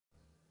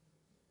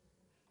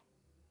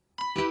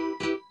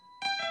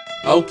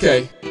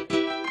Okay,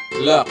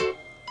 look,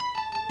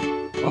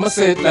 I'ma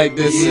say it like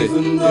this, your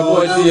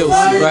boy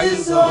D.O.C, right?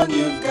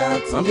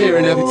 I'm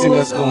hearing everything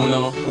that's going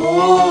on.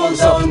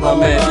 Talk to my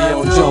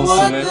man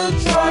Johnson, man.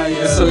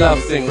 It's a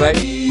love thing, right?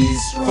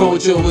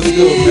 Fojo was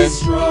good, man.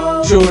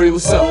 Jory,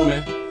 what's up,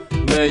 man?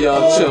 Man,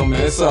 y'all chill,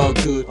 man, it's all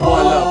good.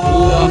 One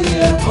love.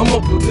 I'ma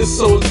put this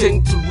whole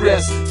thing to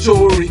rest.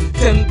 Jory,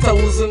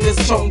 10,000 is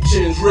chump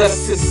change.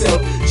 Rest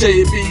yourself.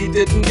 JB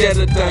didn't get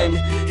a dime.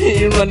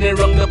 He ain't running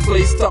around the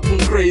place talking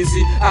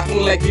crazy,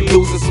 acting like he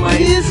loses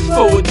mind.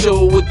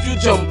 Fojo, what you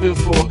jumping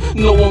for?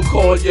 No one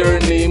called your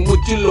name. What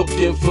you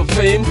looking for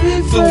fame?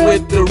 Do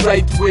it the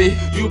right way.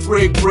 You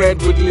break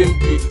bread with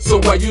Limpy. So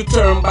why you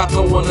turn back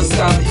and wanna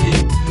stop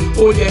here?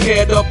 Hold your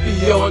head up,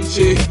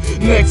 Beyonce.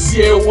 Next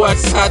year,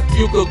 what's hot?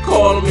 You could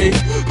call me.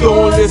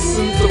 Don't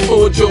listen to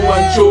Fojo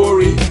and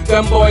Jory.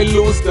 Them boy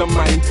lose their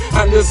mind,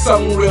 and the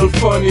song real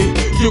funny.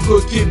 You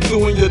could keep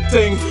doing your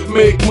thing,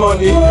 make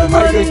money.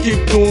 I can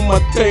keep doing my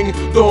thing,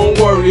 don't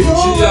worry.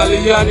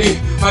 Gialliani,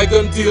 I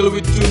can deal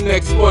with you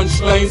next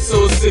punchline.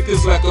 So sick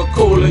it's like a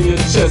cold in your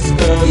chest,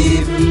 girl.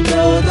 Even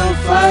though the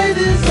fight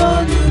is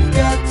on, you've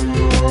got to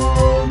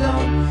hold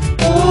on.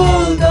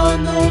 Hold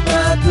on, no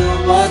matter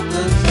what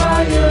the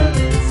trial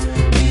is.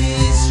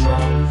 Be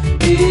strong,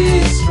 be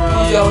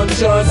strong. Young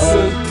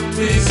Johnson,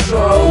 be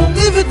strong.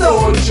 Leave it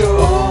though. Fojo,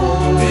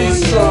 be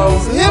strong.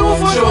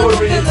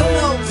 Jory,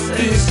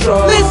 be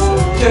strong.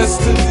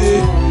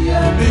 Yesterday,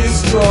 be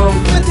strong.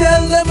 Me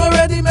tell them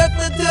already, make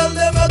me tell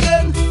them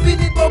again. We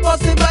need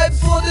purposely vibes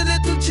for the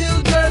little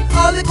children.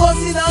 All the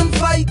cussing and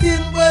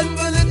fighting, when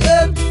will it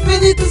end? We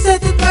need to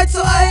set it right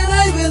so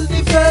I will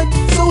defend.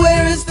 So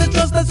where is the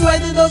trust? That's why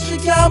the industry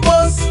can't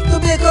bust. To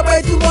make a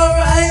bright tomorrow,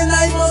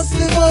 I must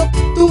live up.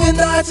 Doing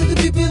the hearts of the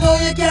people, know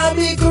you can't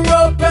be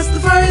corrupt.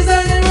 Rastafari's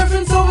are in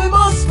reference, so we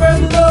must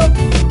spread love.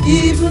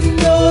 Even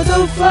though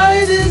the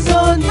fight is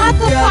on, you got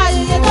to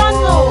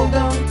hold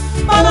on.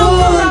 Hold on, no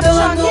matter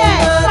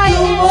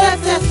what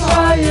the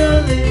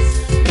trial is.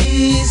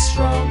 Be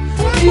strong,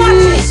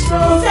 be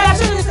strong.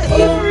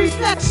 Even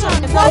reflection.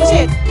 Watch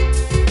it.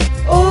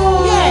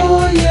 Oh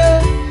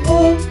yeah.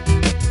 Oh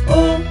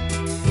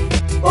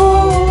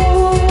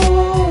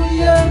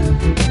yeah.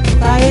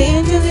 Fire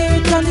angel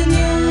lyric on the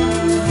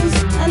news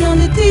and on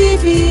the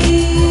TV.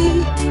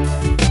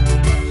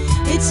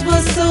 It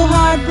was so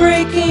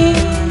heartbreaking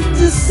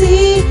to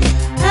see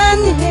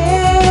and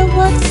hear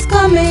what's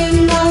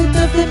coming out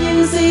of the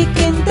music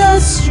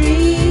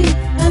industry,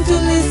 and to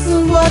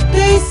listen what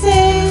they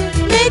say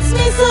makes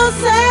me so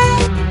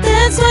sad.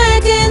 That's why I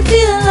can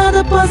feel a lot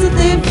of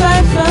positive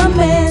vibe from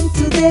men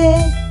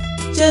today.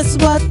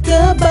 Just what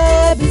the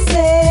Bible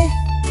say.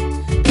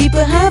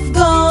 People have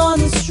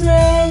gone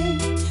astray,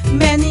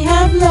 many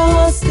have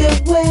lost their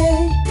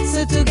way.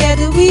 So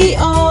together we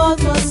all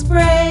must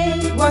pray,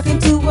 working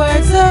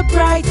towards a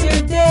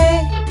brighter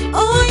day.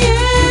 Oh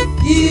yeah.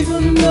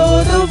 Even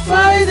though the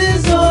fight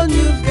is on,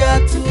 you've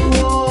got to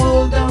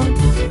hold on.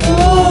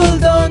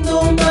 Hold on,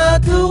 no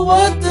matter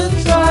what the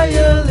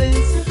trial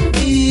is.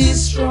 Be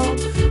strong,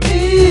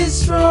 be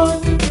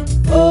strong.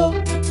 Oh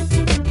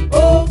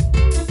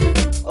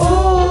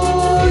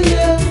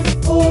yeah.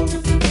 Oh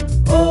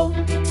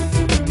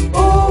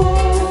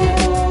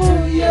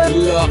yeah.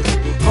 Look,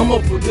 I'ma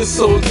put this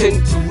whole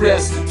thing to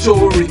rest.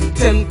 Jory,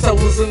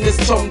 10,000 is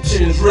chump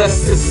change.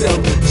 Rest yourself.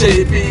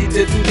 JB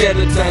didn't get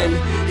a dime.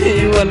 He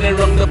ain't running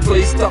around the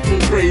place talking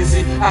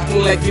crazy,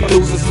 acting like he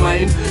loses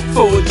mind.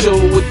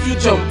 Fojo, what you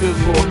jumping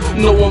for?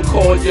 No one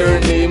called your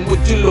name.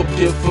 What you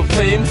looking for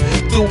fame?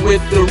 Do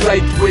it the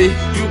right way.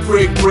 You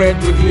break bread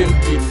with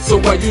Limpy. So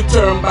why you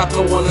turn back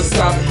and wanna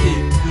stop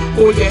here?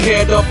 Hold your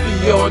head up,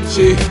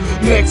 Beyonce.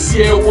 Next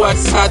year,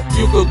 what's hot?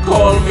 You could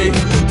call me.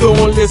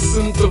 Don't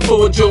listen to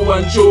Fojo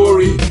and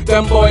Jory.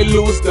 Them boy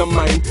lose their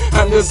mind,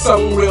 and the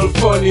song real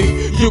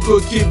funny. You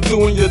could keep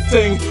doing your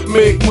thing,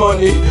 make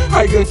money.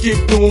 I can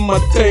keep doing my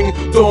thing,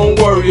 don't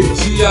worry.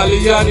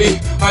 Gialliani,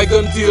 I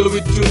can deal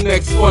with you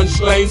next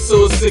punchline.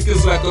 So sick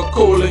it's like a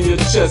cold in your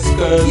chest,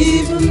 girl.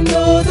 Even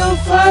though the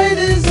fight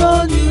is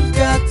on, you've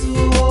got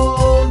to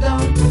hold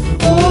on.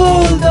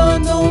 Hold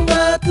on, no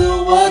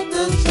matter what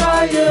the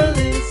trial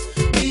is.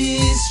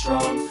 Be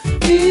strong,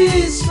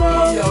 be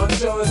strong. Young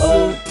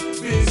Johnson,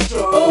 be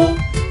strong.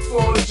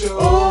 Fojo,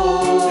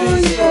 be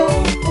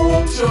strong.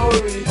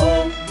 Jory,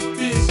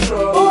 be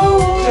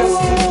strong.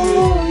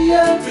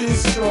 Yesterday, be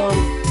strong.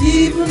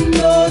 Even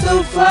though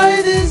the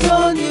fight is